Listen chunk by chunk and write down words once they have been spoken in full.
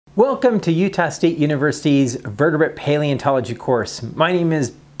Welcome to Utah State University's Vertebrate Paleontology course. My name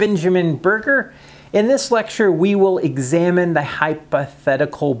is Benjamin Berger. In this lecture, we will examine the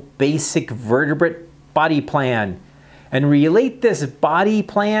hypothetical basic vertebrate body plan and relate this body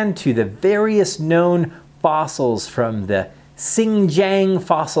plan to the various known fossils from the Chengjiang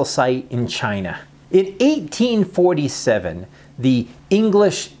fossil site in China. In 1847, the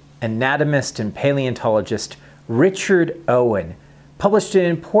English anatomist and paleontologist Richard Owen published an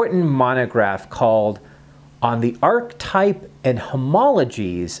important monograph called On the Archetype and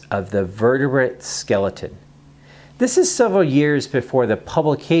Homologies of the Vertebrate Skeleton. This is several years before the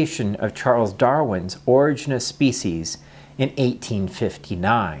publication of Charles Darwin's Origin of Species in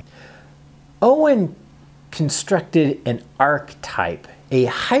 1859. Owen constructed an archetype, a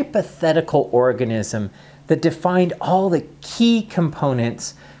hypothetical organism that defined all the key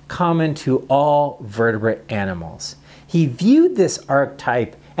components common to all vertebrate animals. He viewed this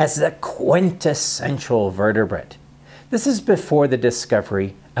archetype as the quintessential vertebrate. This is before the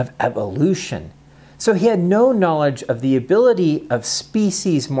discovery of evolution. So he had no knowledge of the ability of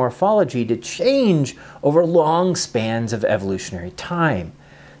species morphology to change over long spans of evolutionary time.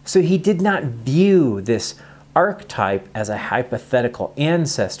 So he did not view this archetype as a hypothetical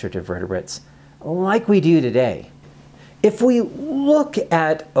ancestor to vertebrates like we do today. If we look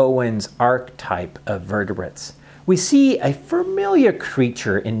at Owen's archetype of vertebrates, we see a familiar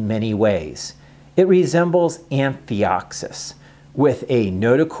creature in many ways. It resembles Amphioxus, with a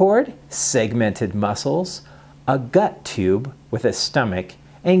notochord, segmented muscles, a gut tube with a stomach,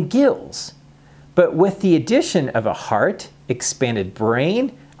 and gills, but with the addition of a heart, expanded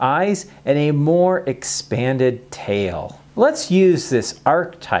brain, eyes, and a more expanded tail. Let's use this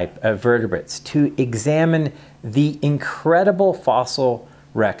archetype of vertebrates to examine the incredible fossil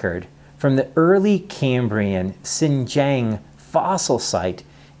record from the early Cambrian Chengjiang fossil site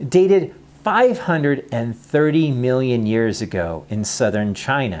dated 530 million years ago in southern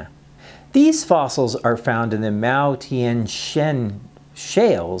China. These fossils are found in the Maotianshan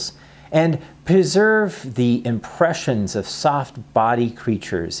shales and preserve the impressions of soft body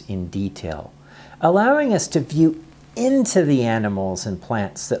creatures in detail, allowing us to view into the animals and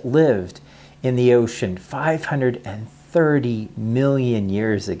plants that lived in the ocean 530 million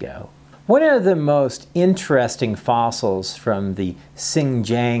years ago. One of the most interesting fossils from the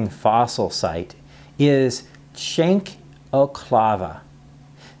Chengjiang fossil site is Shankouclava.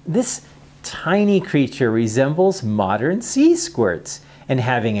 This tiny creature resembles modern sea squirts and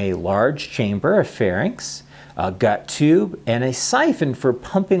having a large chamber, a pharynx, a gut tube, and a siphon for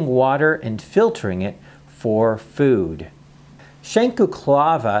pumping water and filtering it for food.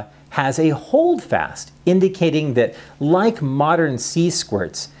 Shankouclava has a holdfast, indicating that, like modern sea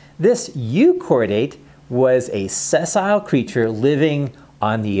squirts, this euchordate was a sessile creature living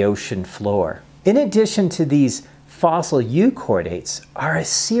on the ocean floor. In addition to these fossil euchordates are a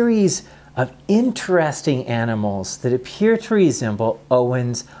series of interesting animals that appear to resemble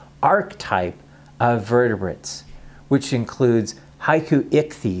Owen's archetype of vertebrates, which includes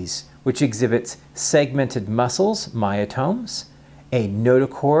Haikouichthys, which exhibits segmented muscles, myotomes, a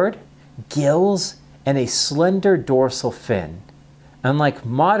notochord, gills, and a slender dorsal fin. Unlike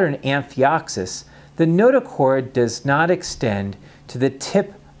modern Amphioxus, the notochord does not extend to the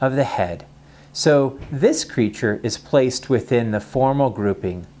tip of the head, so this creature is placed within the formal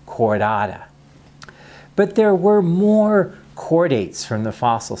grouping Chordata. But there were more chordates from the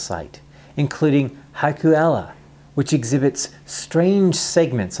fossil site, including Haikouichthys, which exhibits strange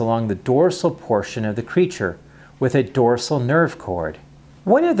segments along the dorsal portion of the creature with a dorsal nerve cord.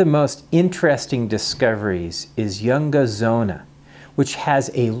 One of the most interesting discoveries is Youngazona, which has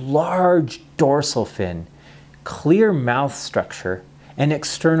a large dorsal fin, clear mouth structure, and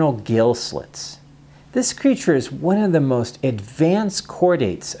external gill slits. This creature is one of the most advanced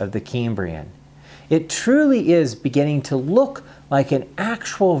chordates of the Cambrian. It truly is beginning to look like an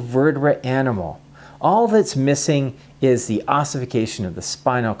actual vertebrate animal. All that's missing is the ossification of the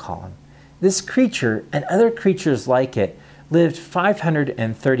spinal column. This creature, and other creatures like it, lived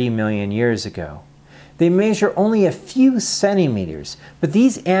 530 million years ago. They measure only a few centimeters, but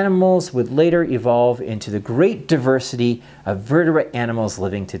these animals would later evolve into the great diversity of vertebrate animals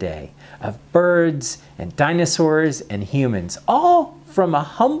living today, of birds and dinosaurs and humans, all from a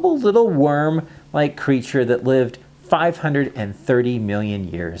humble little worm-like creature that lived 530 million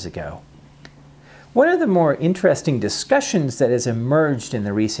years ago. One of the more interesting discussions that has emerged in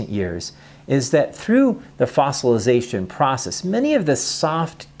the recent years is that through the fossilization process, many of the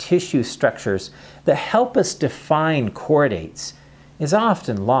soft tissue structures that help us define chordates is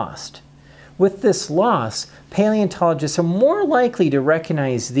often lost. With this loss, paleontologists are more likely to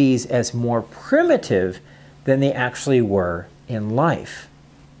recognize these as more primitive than they actually were in life.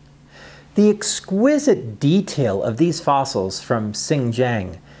 The exquisite detail of these fossils from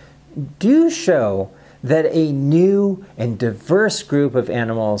Chengjiang do show that a new and diverse group of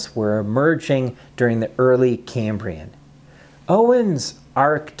animals were emerging during the early Cambrian. Owen's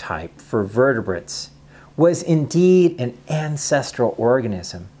archetype for vertebrates was indeed an ancestral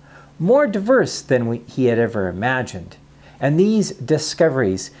organism, more diverse than he had ever imagined, and these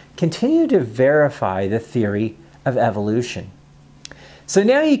discoveries continue to verify the theory of evolution. So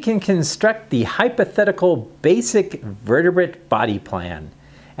now you can construct the hypothetical basic vertebrate body plan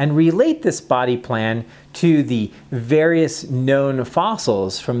and relate this body plan to the various known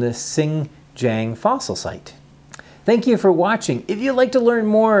fossils from the Chengjiang fossil site. Thank you for watching. If you'd like to learn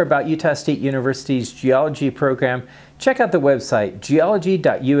more about Utah State University's geology program, check out the website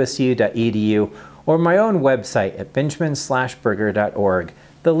geology.usu.edu or my own website at benjamin-berger.org.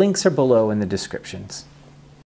 The links are below in the descriptions.